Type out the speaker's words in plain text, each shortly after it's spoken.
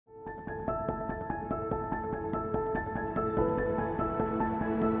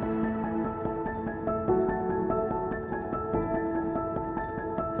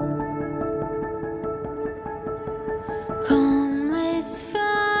Let's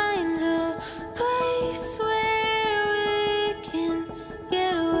find a place where we can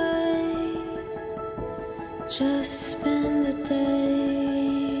get away. Just spend a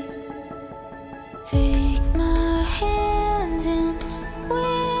day. Take my hand and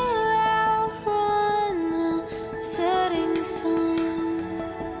we'll outrun the setting sun.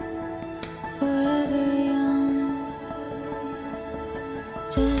 Forever young.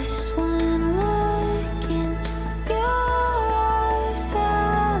 Just one look in your eyes,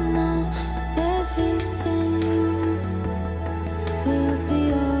 I know everything will be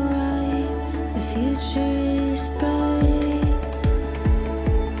alright. The future is bright.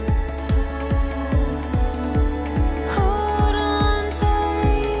 Hold on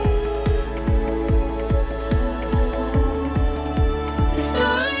tight. The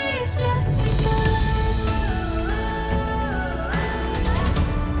story's just begun.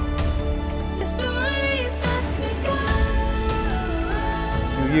 The story's just begun.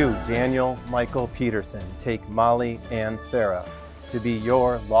 Do you, Daniel Michael Peterson, take Molly Ann Sarah to be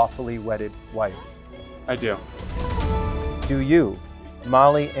your lawfully wedded wife? I do. Do you,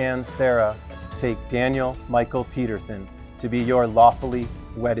 Molly Ann Sarah, take Daniel Michael Peterson to be your lawfully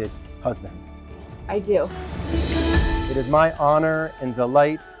wedded husband? I do. It is my honor and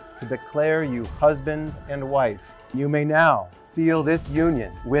delight to declare you husband and wife. You may now seal this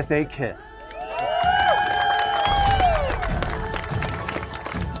union with a kiss.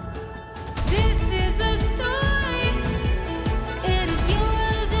 This is a story. It is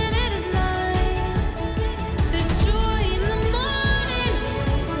yours and it is mine. There's joy in the morning.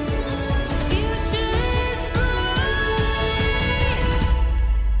 The future is bright.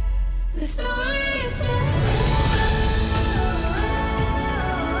 The story is just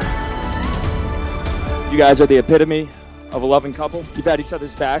You guys are the epitome of a loving couple. You've had each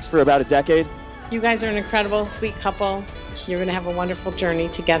other's backs for about a decade. You guys are an incredible, sweet couple. You're going to have a wonderful journey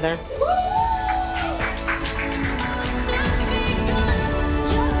together.